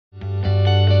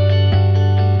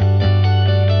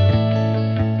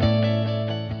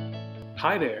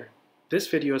there! This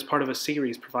video is part of a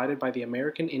series provided by the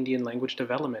American Indian Language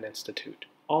Development Institute,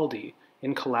 ALDI,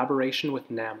 in collaboration with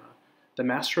NAMA, the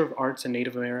Master of Arts in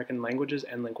Native American Languages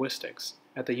and Linguistics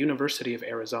at the University of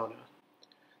Arizona.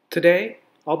 Today,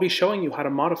 I'll be showing you how to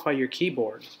modify your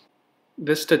keyboard.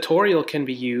 This tutorial can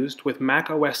be used with Mac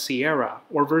OS Sierra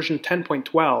or version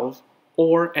 10.12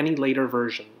 or any later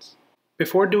versions.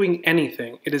 Before doing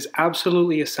anything, it is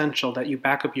absolutely essential that you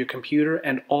back up your computer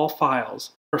and all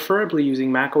files, preferably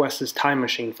using macOS's Time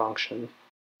Machine function.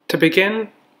 To begin,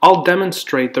 I'll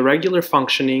demonstrate the regular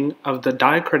functioning of the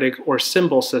diacritic or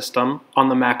symbol system on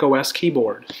the macOS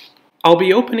keyboard. I'll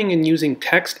be opening and using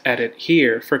TextEdit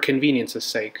here for convenience's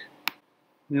sake.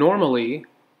 Normally,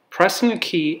 pressing a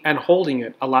key and holding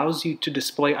it allows you to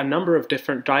display a number of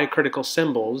different diacritical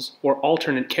symbols or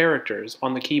alternate characters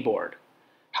on the keyboard.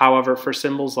 However, for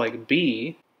symbols like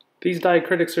B, these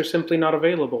diacritics are simply not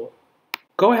available.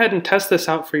 Go ahead and test this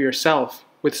out for yourself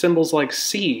with symbols like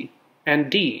C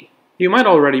and D. You might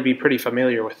already be pretty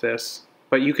familiar with this,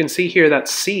 but you can see here that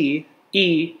C,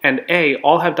 E, and A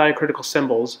all have diacritical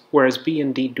symbols, whereas B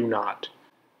and D do not.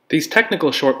 These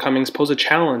technical shortcomings pose a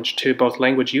challenge to both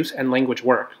language use and language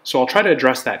work, so I'll try to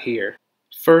address that here.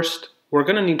 First, we're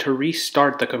going to need to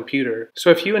restart the computer,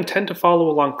 so if you intend to follow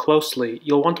along closely,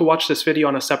 you'll want to watch this video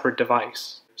on a separate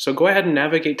device. So go ahead and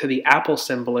navigate to the Apple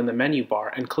symbol in the menu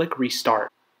bar and click Restart.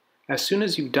 As soon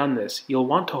as you've done this, you'll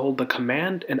want to hold the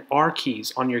Command and R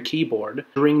keys on your keyboard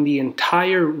during the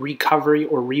entire recovery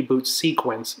or reboot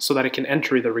sequence so that it can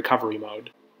enter the recovery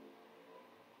mode.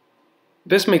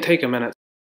 This may take a minute.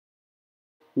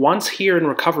 Once here in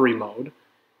recovery mode,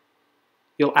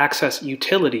 you'll access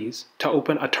Utilities to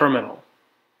open a terminal.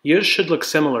 Yours should look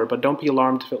similar, but don't be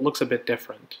alarmed if it looks a bit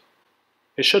different.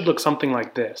 It should look something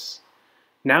like this.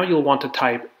 Now you'll want to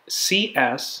type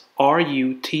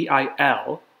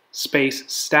CSRUTIL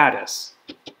space status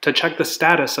to check the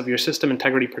status of your system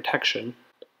integrity protection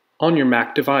on your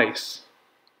Mac device.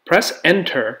 Press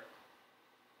Enter.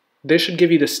 This should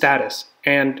give you the status,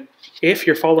 and if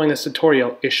you're following this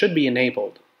tutorial, it should be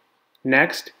enabled.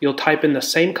 Next, you'll type in the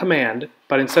same command,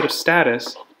 but instead of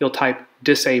status, you'll type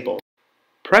disable.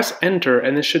 Press Enter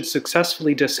and this should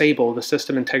successfully disable the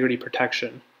system integrity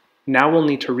protection. Now we'll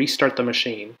need to restart the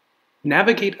machine.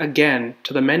 Navigate again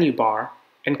to the menu bar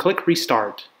and click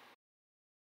Restart.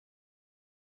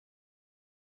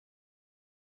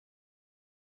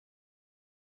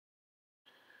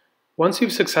 Once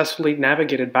you've successfully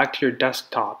navigated back to your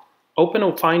desktop, open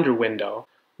a Finder window.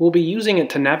 We'll be using it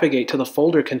to navigate to the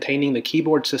folder containing the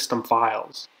keyboard system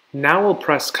files. Now we'll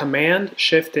press Command,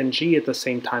 Shift, and G at the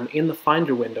same time in the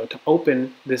Finder window to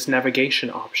open this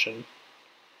navigation option.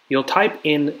 You'll type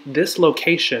in this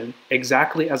location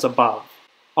exactly as above.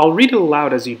 I'll read it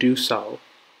aloud as you do so.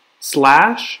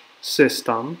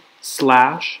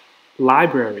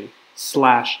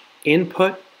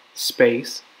 /system/library/input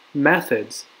space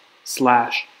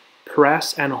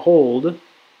methods/press and hold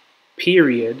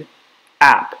period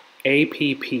app,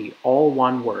 APP, all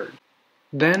one word.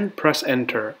 Then press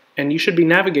Enter, and you should be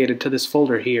navigated to this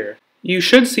folder here. You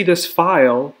should see this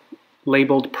file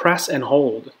labeled Press and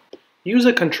Hold. Use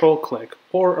a control click,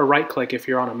 or a right click if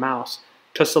you're on a mouse,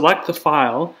 to select the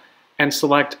file and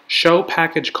select Show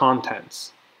Package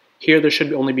Contents. Here there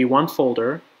should only be one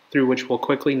folder through which we'll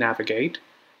quickly navigate,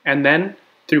 and then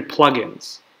through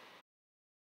Plugins.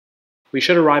 We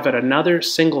should arrive at another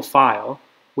single file,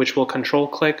 which we'll control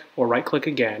click or right click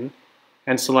again,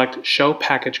 and select Show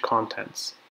Package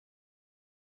Contents.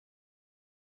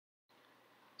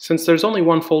 Since there's only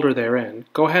one folder therein,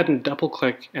 go ahead and double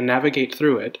click and navigate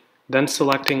through it, then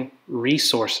selecting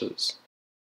Resources.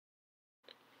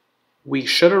 We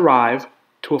should arrive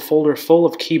to a folder full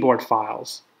of keyboard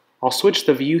files. I'll switch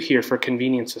the view here for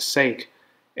convenience's sake,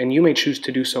 and you may choose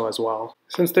to do so as well.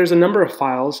 Since there's a number of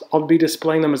files, I'll be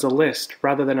displaying them as a list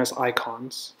rather than as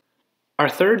icons. Our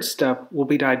third step will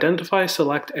be to identify,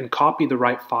 select, and copy the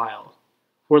right file.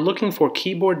 We're looking for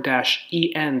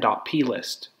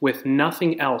keyboard-en.plist with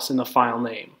nothing else in the file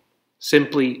name.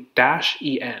 Simply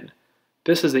 -en.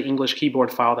 This is the English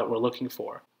keyboard file that we're looking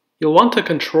for. You'll want to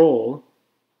control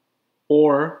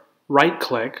or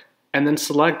right-click and then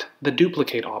select the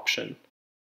duplicate option.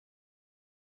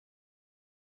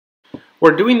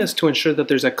 We're doing this to ensure that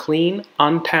there's a clean,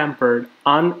 untampered,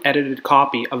 unedited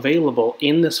copy available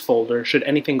in this folder should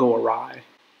anything go awry.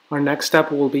 Our next step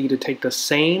will be to take the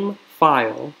same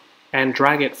file and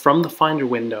drag it from the Finder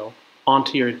window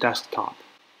onto your desktop.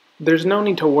 There's no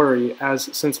need to worry, as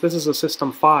since this is a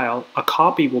system file, a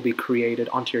copy will be created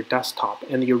onto your desktop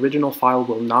and the original file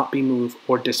will not be moved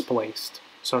or displaced,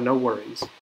 so no worries.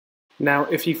 Now,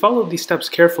 if you follow these steps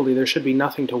carefully, there should be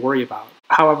nothing to worry about.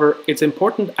 However, it's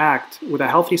important to act with a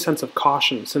healthy sense of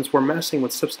caution since we're messing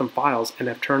with system files and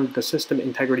have turned the system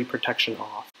integrity protection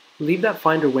off. Leave that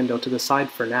Finder window to the side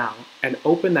for now and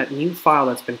open that new file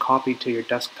that's been copied to your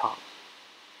desktop.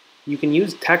 You can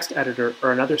use text editor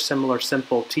or another similar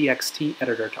simple TXT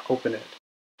editor to open it.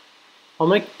 I'll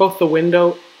make both the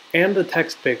window and the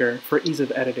text bigger for ease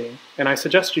of editing, and I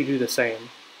suggest you do the same.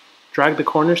 Drag the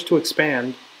corners to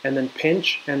expand, and then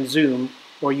pinch and zoom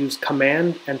or use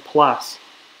Command and plus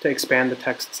to expand the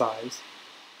text size.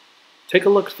 Take a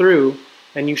look through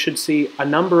and you should see a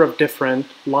number of different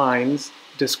lines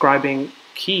describing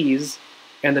keys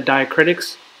and the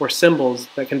diacritics or symbols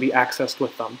that can be accessed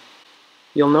with them.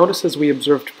 You'll notice, as we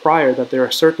observed prior, that there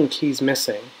are certain keys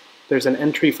missing. There's an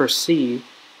entry for C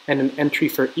and an entry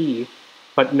for E,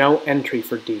 but no entry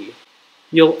for D.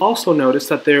 You'll also notice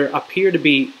that there appear to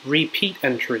be repeat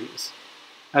entries,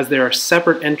 as there are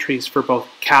separate entries for both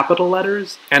capital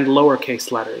letters and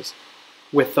lowercase letters,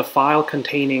 with the file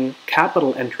containing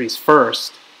capital entries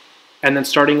first, and then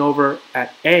starting over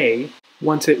at A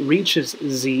once it reaches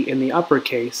Z in the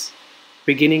uppercase,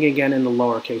 beginning again in the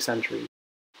lowercase entries.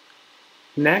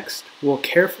 Next, we'll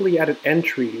carefully edit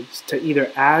entries to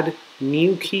either add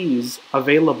new keys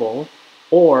available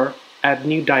or add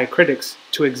new diacritics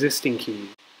to existing keys.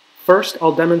 First,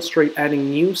 I'll demonstrate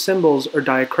adding new symbols or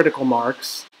diacritical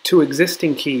marks to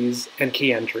existing keys and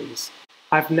key entries.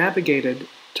 I've navigated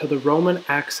to the Roman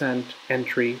accent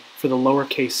entry for the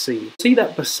lowercase c. See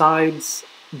that besides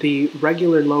the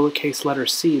regular lowercase letter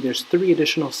C, there's 3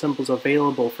 additional symbols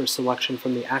available for selection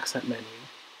from the accent menu,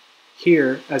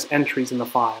 here as entries in the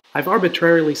file. I've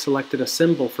arbitrarily selected a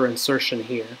symbol for insertion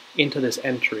here into this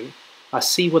entry, a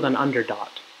C with an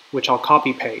underdot, which I'll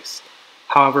copy-paste.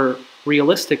 However,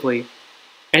 realistically,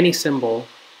 any symbol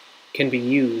can be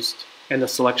used and the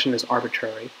selection is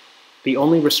arbitrary. The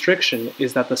only restriction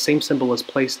is that the same symbol is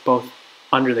placed both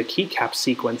under the keycap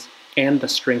sequence and the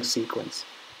string sequence.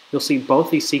 You'll see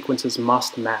both these sequences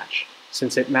must match,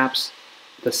 since it maps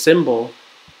the symbol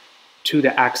to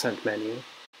the accent menu.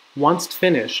 Once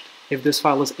finished, if this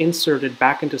file is inserted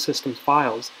back into System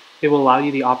Files, it will allow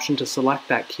you the option to select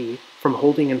that key from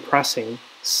holding and pressing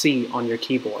C on your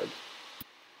keyboard.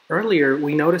 Earlier,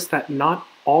 we noticed that not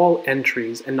all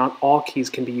entries and not all keys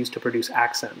can be used to produce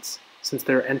accents, since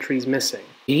there are entries missing.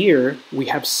 Here, we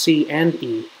have C and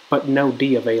E, but no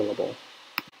D available.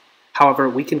 However,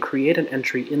 we can create an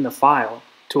entry in the file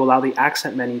to allow the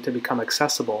accent menu to become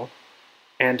accessible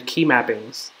and key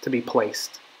mappings to be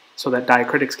placed, so that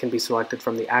diacritics can be selected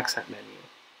from the accent menu.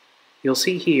 You'll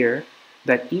see here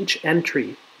that each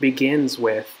entry begins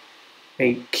with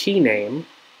a key name,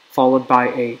 followed by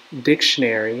a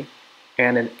dictionary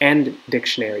and an end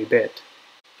dictionary bit.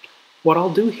 What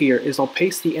I'll do here is I'll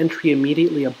paste the entry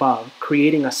immediately above,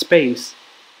 creating a space,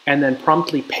 and then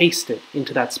promptly paste it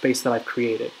into that space that I've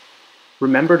created.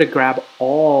 Remember to grab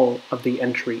all of the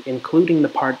entry, including the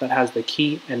part that has the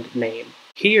key and name.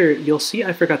 Here, you'll see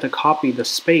I forgot to copy the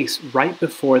space right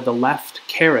before the left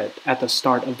caret at the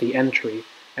start of the entry,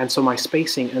 and so my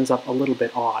spacing ends up a little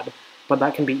bit odd, but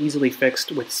that can be easily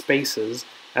fixed with spaces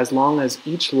as long as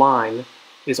each line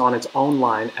is on its own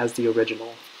line as the original.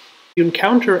 If you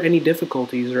encounter any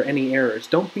difficulties or any errors,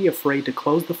 don't be afraid to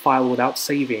close the file without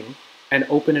saving and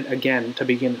open it again to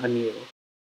begin anew.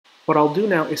 What I'll do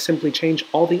now is simply change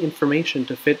all the information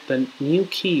to fit the new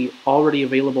key already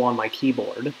available on my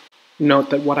keyboard. Note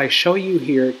that what I show you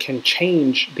here can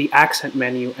change the accent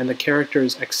menu and the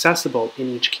characters accessible in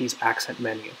each key's accent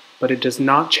menu, but it does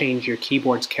not change your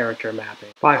keyboard's character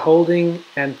mapping. By holding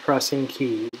and pressing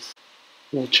keys,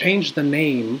 we'll change the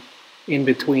name in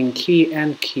between key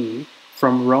and key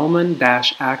from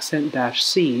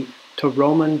Roman-accent-C to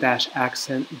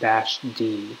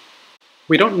Roman-accent-D.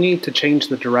 We don't need to change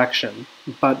the direction,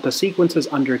 but the sequences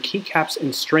under keycaps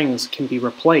and strings can be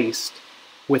replaced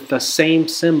with the same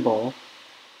symbol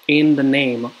in the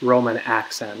name Roman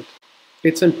accent.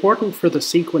 It's important for the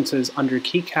sequences under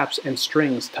keycaps and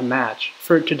strings to match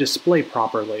for it to display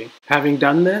properly. Having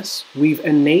done this, we've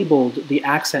enabled the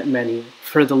accent menu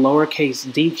for the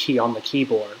lowercase d key on the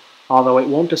keyboard, although it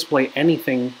won't display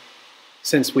anything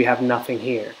since we have nothing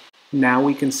here. Now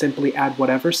we can simply add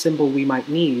whatever symbol we might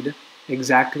need,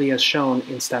 exactly as shown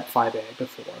in step 5a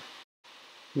before.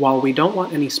 While we don't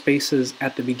want any spaces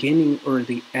at the beginning or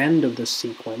the end of the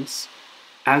sequence,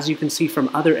 as you can see from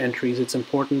other entries, it's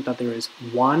important that there is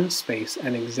one space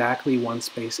and exactly one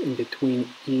space in between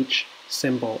each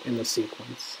symbol in the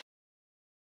sequence.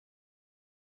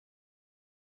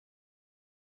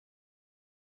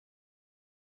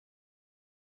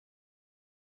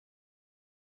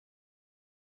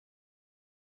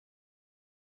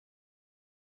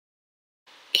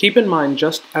 Keep in mind,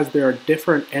 just as there are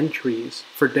different entries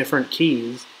for different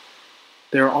keys,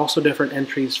 there are also different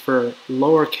entries for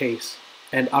lowercase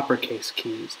and uppercase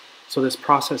keys. So this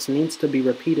process needs to be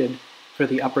repeated for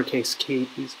the uppercase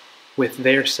keys with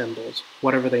their symbols,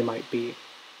 whatever they might be.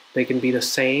 They can be the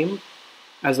same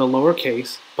as the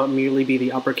lowercase, but merely be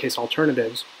the uppercase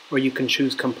alternatives, or you can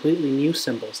choose completely new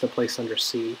symbols to place under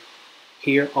C.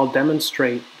 Here, I'll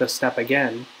demonstrate the step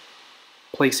again,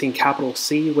 placing capital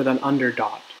C with an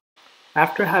underdot.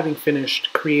 After having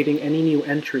finished creating any new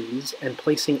entries and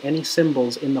placing any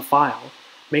symbols in the file,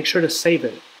 make sure to save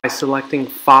it by selecting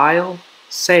File,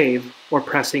 Save, or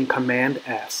pressing Command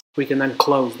S. We can then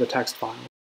close the text file.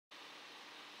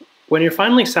 When you're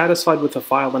finally satisfied with the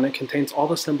file and it contains all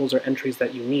the symbols or entries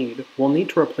that you need, we'll need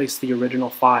to replace the original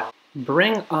file.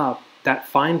 Bring up that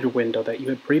Finder window that you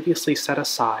had previously set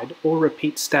aside, or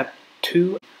repeat step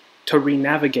 2 to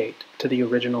re-navigate to the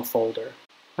original folder.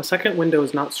 A second window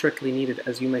is not strictly needed,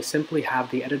 as you may simply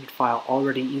have the edited file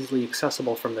already easily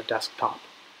accessible from the desktop.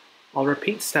 I'll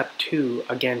repeat step 2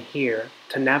 again here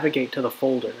to navigate to the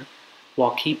folder,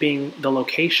 while keeping the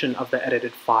location of the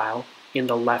edited file in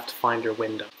the left Finder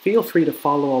window. Feel free to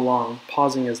follow along,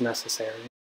 pausing as necessary.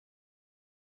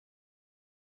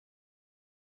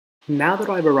 Now that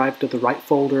I've arrived at the right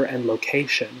folder and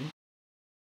location,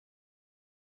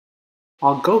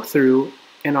 I'll go through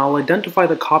and I'll identify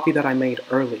the copy that I made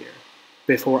earlier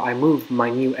before I move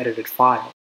my new edited file.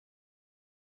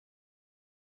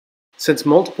 Since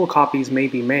multiple copies may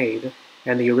be made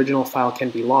and the original file can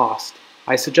be lost,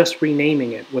 I suggest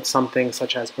renaming it with something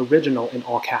such as original in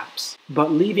all caps,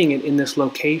 but leaving it in this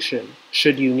location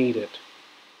should you need it.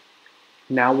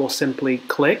 Now we'll simply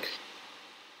click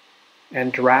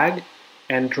and drag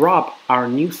and drop our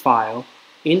new file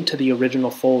into the original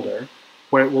folder,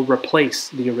 where it will replace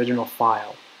the original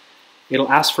file. It'll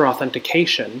ask for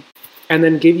authentication and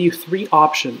then give you 3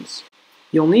 options.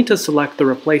 You'll need to select the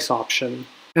replace option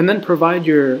and then provide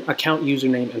your account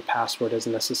username and password as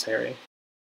necessary.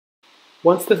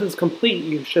 Once this is complete,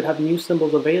 you should have new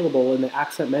symbols available in the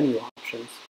accent menu options.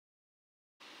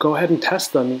 Go ahead and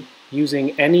test them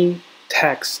using any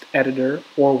text editor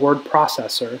or word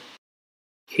processor.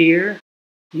 Here,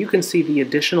 you can see the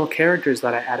additional characters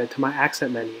that I added to my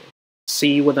accent menu.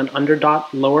 C with an underdot,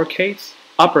 lowercase,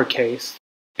 uppercase,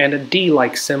 and a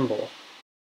D-like symbol.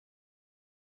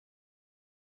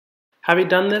 Having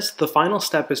done this, the final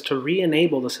step is to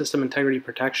re-enable the System Integrity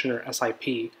Protection, or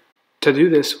SIP. To do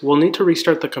this, we'll need to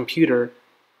restart the computer,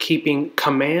 keeping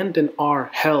Command and R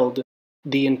held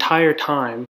the entire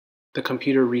time the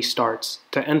computer restarts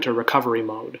to enter recovery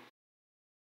mode.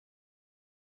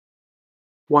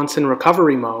 Once in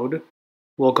recovery mode,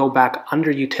 we'll go back under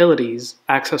Utilities,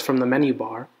 access from the menu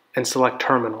bar, and select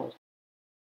Terminal.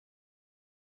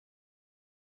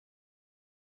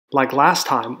 Like last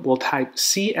time, we'll type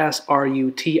CSRUTIL,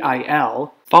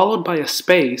 followed by a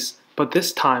space, but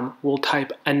this time we'll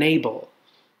type Enable.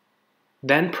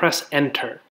 Then press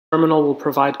Enter. Terminal will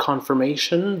provide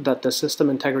confirmation that the System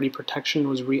Integrity Protection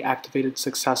was reactivated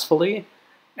successfully,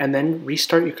 and then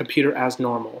restart your computer as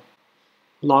normal.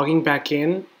 Logging back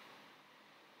in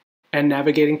and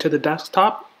navigating to the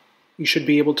desktop, you should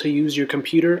be able to use your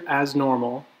computer as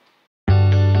normal.